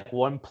do like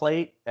 1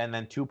 plate and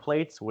then 2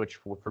 plates, which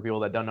for people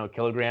that don't know,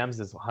 kilograms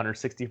is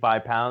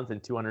 165 pounds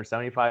and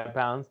 275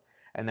 pounds.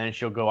 And then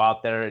she'll go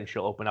out there and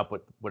she'll open up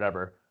with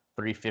whatever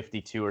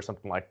 352 or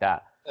something like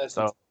that. That's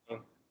so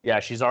insane. Yeah,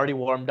 she's already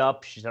warmed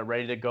up. She's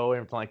ready to go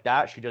and something like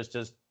that. She does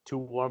just 2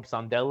 warm-ups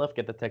on deadlift,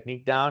 get the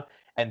technique down.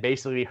 And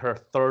basically her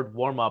 3rd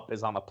warm-up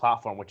is on the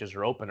platform, which is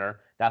her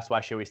opener. That's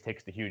why she always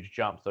takes the huge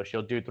jump. So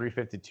she'll do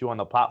 352 on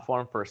the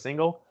platform for a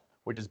single,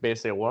 which is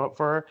basically a warm-up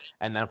for her.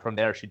 And then from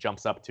there, she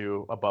jumps up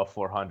to above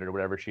 400 or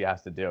whatever she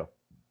has to do.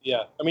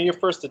 Yeah. I mean, your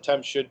first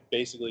attempt should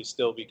basically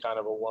still be kind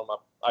of a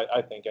warm-up,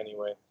 I think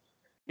anyway.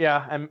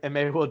 Yeah, and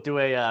maybe we'll do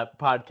a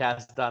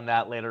podcast on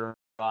that later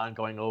on,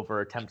 going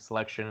over attempt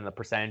selection and the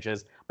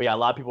percentages. But yeah, a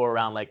lot of people are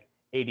around like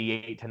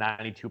 88 to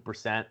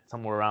 92%,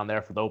 somewhere around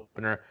there for the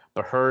opener.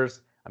 But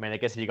hers, I mean, I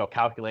guess if you go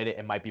calculate it,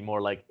 it might be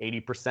more like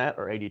 80%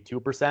 or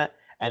 82%.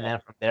 And Yeah. then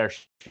from there,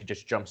 she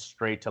just jumps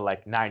straight to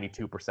like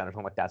 92% or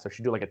something like that. So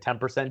she'll do like a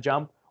 10%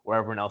 jump, where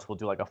everyone else will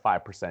do like a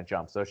 5%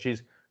 jump. So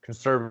she's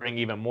conserving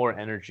even more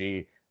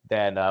energy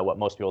than what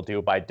most people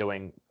do by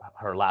doing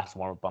her last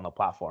warm up on the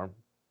platform.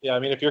 Yeah, I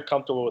mean, if you're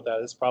comfortable with that,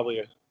 it's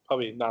probably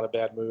not a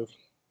bad move.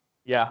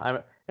 Yeah,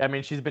 I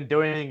mean, she's been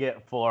doing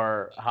it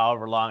for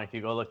however long. If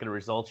you go look at the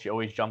results, she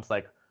always jumps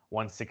like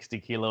 160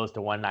 kilos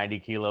to 190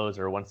 kilos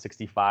or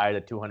 165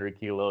 to 200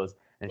 kilos,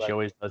 and she Right.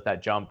 always does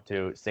that jump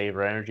to save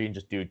her energy and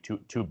just do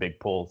two big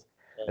pulls,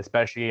 Right.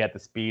 especially at the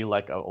speed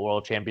like a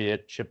world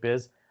championship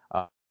is.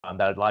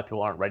 That a lot of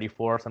people aren't ready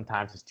for.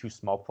 Sometimes it's too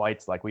small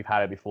flights. Like we've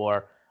had it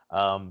before.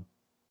 Um,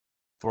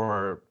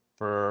 for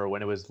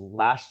when it was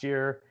last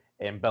year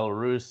in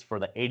Belarus for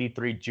the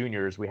 83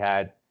 juniors, we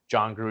had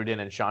John Gruden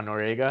and Sean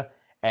Noriega,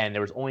 and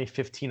there was only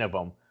 15 of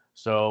them.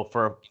 So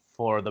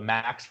for the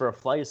max for a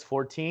flight is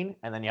 14,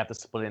 and then you have to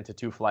split it into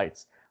two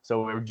flights.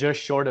 So we were just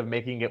short of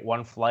making it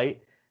one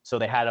flight. So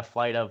they had a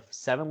flight of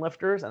 7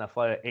 lifters and a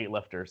flight of 8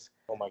 lifters.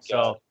 Oh my God.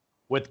 So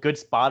with good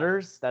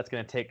spotters, that's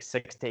going to take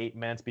 6 to 8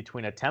 minutes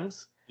between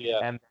attempts,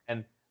 Yeah.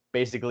 and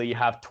basically you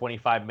have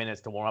 25 minutes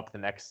to warm up the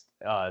next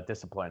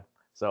discipline.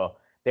 So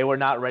they were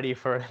not ready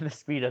for the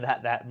speed of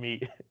that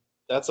meet.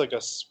 That's like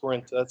a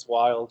sprint. That's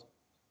wild.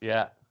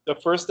 Yeah, The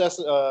first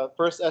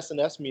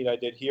SNS meet I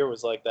did here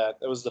was like that.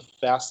 That was the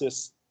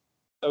fastest.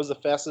 That was the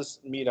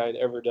fastest meet I'd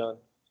ever done.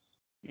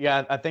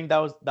 yeah. I think that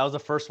was the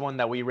first one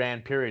that we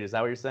ran. Period. Is that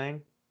what you're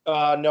saying?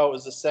 No, it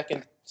was the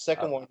Uh,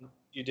 second one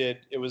you did.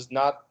 It was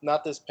not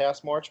this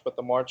past March, but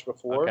the March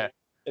before. okay.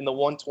 In the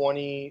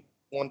 120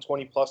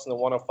 plus, and the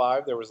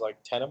 105, there was like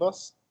 10 of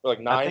us, or like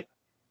I nine, think.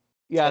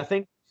 Yeah,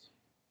 10.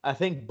 I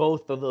think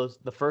both of those,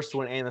 the first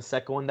one and the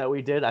second one that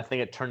we did, I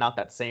think it turned out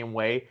that same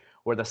way.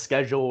 Where the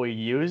schedule we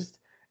used,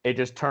 it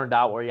just turned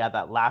out where you had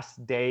that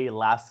last day,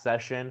 last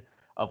session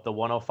of the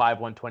 105,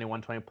 120,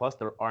 120 plus.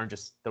 There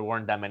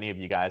weren't that many of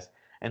you guys,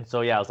 and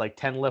so yeah, it was like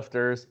 10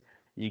 lifters.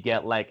 You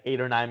get like 8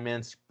 or 9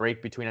 minutes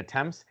break between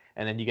attempts,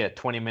 and then you get a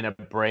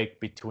 20-minute break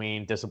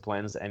between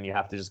disciplines, and you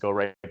have to just go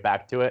right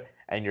back to it,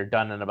 and you're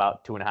done in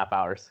about 2.5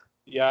 hours.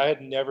 Yeah, I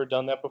had never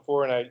done that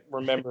before, and I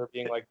remember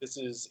being like, "This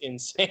is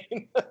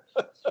insane."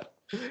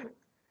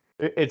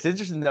 It's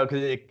interesting though,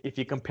 because if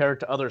you compare it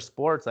to other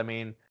sports, I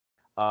mean,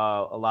 a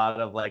lot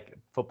of like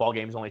football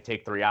games only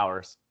take 3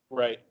 hours,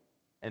 Right,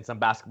 and some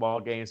basketball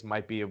games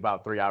might be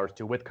about 3 hours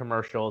too, with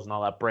commercials and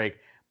all that break.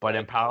 But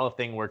in right.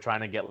 powerlifting, we're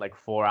trying to get like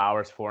 4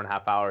 hours,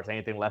 4.5 hours.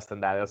 Anything less than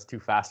that, that's too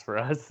fast for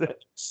us.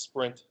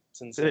 Sprint.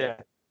 It's insane.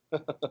 Yeah,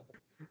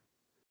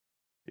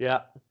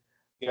 yeah.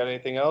 You got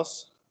anything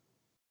else?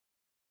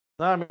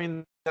 No, I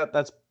mean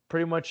that's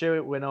pretty much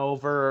it. Went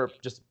over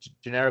just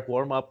generic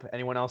warm up.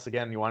 Anyone else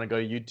again? You want to go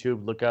to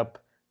YouTube, look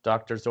up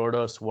Dr.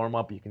 Zordos warm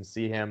up. You can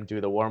see him do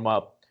the warm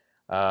up.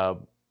 Uh,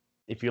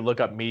 if you look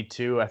up me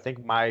too, I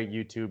think my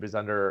YouTube is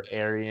under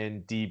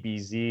Arian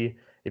DBZ.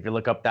 If you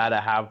look up that,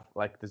 I have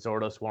like the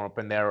Zordos warm up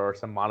in there or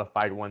some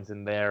modified ones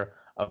in there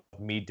of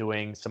me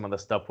doing some of the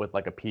stuff with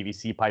like a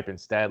PVC pipe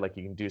instead. Like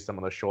you can do some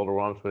of the shoulder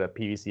warm ups with a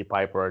PVC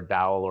pipe or a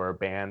dowel or a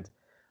band.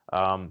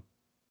 Um,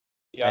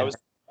 Yeah, and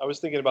I was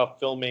thinking about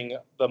filming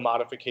the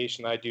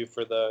modification I do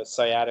for the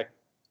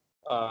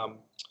um,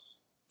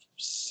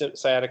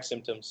 sciatic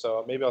symptoms.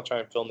 So maybe I'll try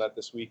and film that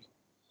this week.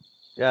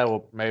 Yeah,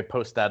 we'll maybe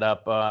post that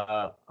up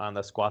on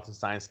the Squats and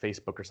Science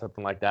Facebook or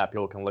something like that.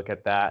 People can look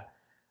at that.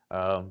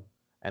 Um,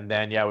 and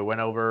then, yeah, we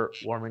went over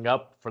warming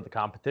up for the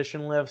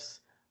competition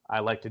lifts. I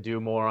like to do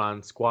more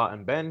on squat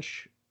and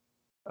bench.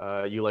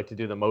 You like to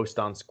do the most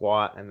on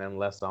squat and then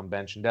less on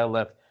bench and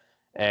deadlift.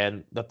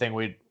 And the thing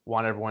we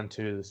want everyone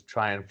to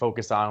try and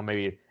focus on,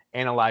 maybe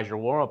analyze your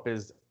warm up,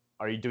 is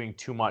are you doing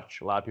too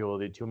much? A lot of people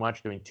do too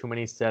much, doing too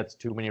many sets,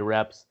 too many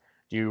reps.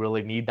 Do you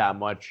really need that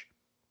much?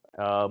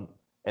 Um,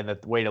 and the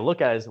way to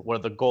look at it is what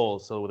are the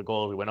goals? So the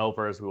goals we went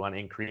over is we want to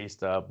increase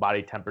the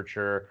body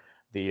temperature,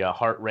 the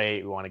heart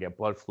rate. We want to get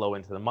blood flow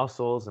into the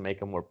muscles and make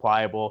them more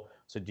pliable.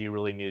 So do you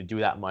really need to do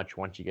that much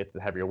once you get to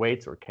the heavier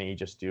weights, or can you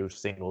just do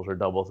singles or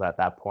doubles at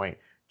that point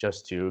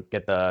just to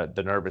get the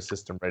nervous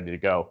system ready to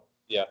go?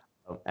 Yeah,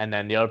 And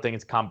then the other thing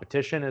is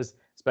competition is,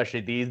 especially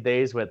these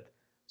days with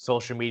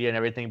social media and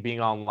everything being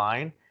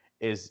online,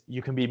 is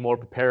you can be more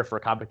prepared for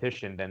a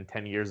competition than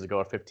 10 years ago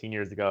or 15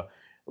 years ago.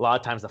 A lot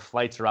of times the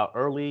flights are out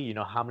early. You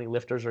know how many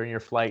lifters are in your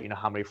flight. You know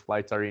how many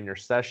flights are in your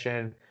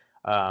session.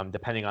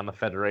 Depending on the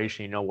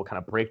federation, you know what kind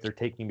of break they're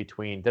taking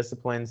between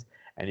disciplines,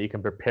 and you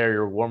can prepare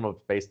your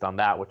warm-ups based on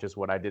that, which is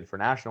what I did for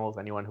nationals.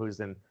 Anyone who's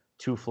in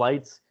 2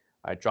 flights,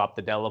 I dropped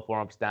the deadlift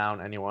warm-ups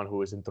down. Anyone who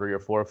was in 3 or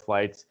 4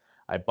 flights,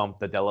 I bumped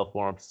the deadlift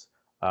warm-ups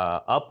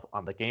up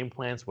on the game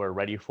plans. We're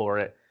ready for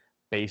it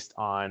based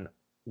on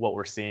what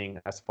we're seeing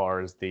as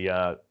far as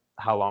the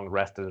how long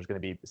rest there's going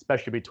to be,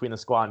 especially between the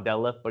squat and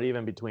deadlift, but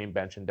even between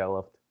bench and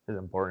deadlift is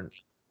important.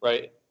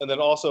 right? And then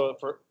also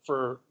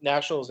for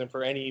nationals and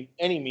for any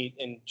meet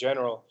in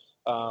general,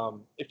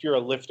 if you're a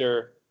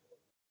lifter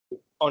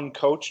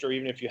uncoached, or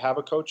even if you have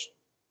a coach,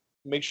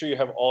 make sure you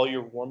have all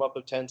your warm up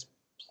attempts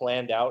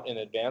planned out in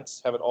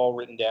advance. Have it all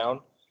written down,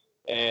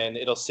 and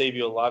it'll save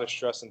you a lot of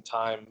stress and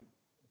time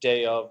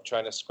day of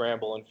trying to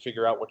scramble and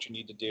figure out what you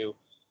need to do.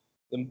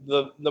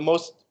 The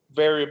most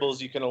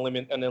variables you can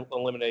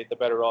eliminate, the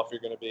better off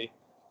you're going to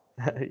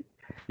be.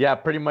 Yeah,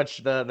 pretty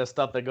much the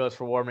stuff that goes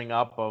for warming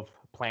up of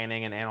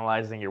planning and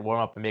analyzing your warm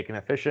up and making it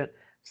efficient.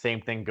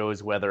 Same thing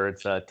goes whether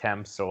it's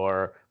temps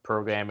or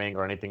programming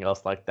or anything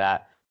else like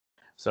that.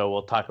 So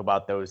we'll talk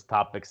about those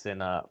topics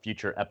in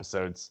future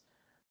episodes.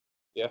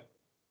 Yeah.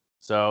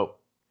 So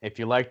if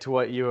you liked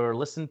what you're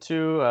listening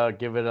to,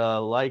 give it a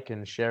like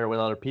and share it with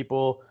other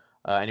people.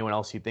 Anyone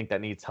else you think that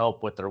needs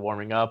help with their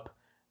warming up,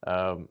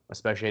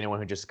 especially anyone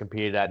who just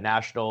competed at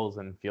nationals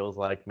and feels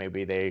like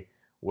maybe they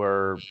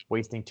were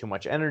wasting too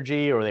much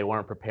energy or they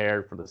weren't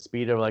prepared for the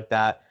speed or like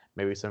that.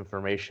 Maybe some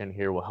information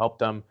here will help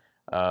them.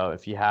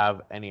 If you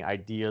have any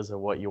ideas of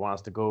what you want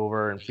us to go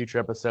over in future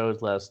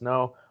episodes, let us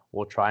know.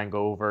 We'll try and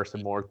go over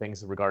some more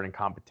things regarding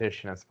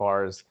competition as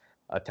far as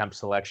attempt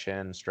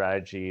selection,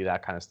 strategy,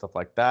 that kind of stuff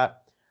like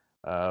that.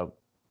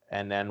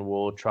 And then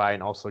we'll try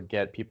and also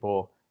get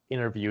people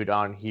interviewed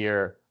on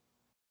here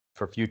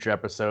for future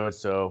episodes.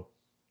 So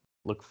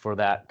look for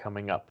that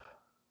coming up.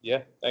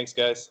 Yeah. Thanks,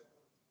 guys.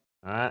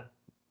 All right.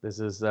 This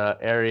is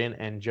Arian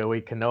and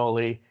Joey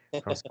Canoli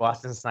from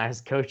Squats and Science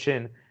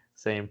Coaching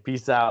saying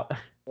peace out.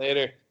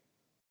 Later.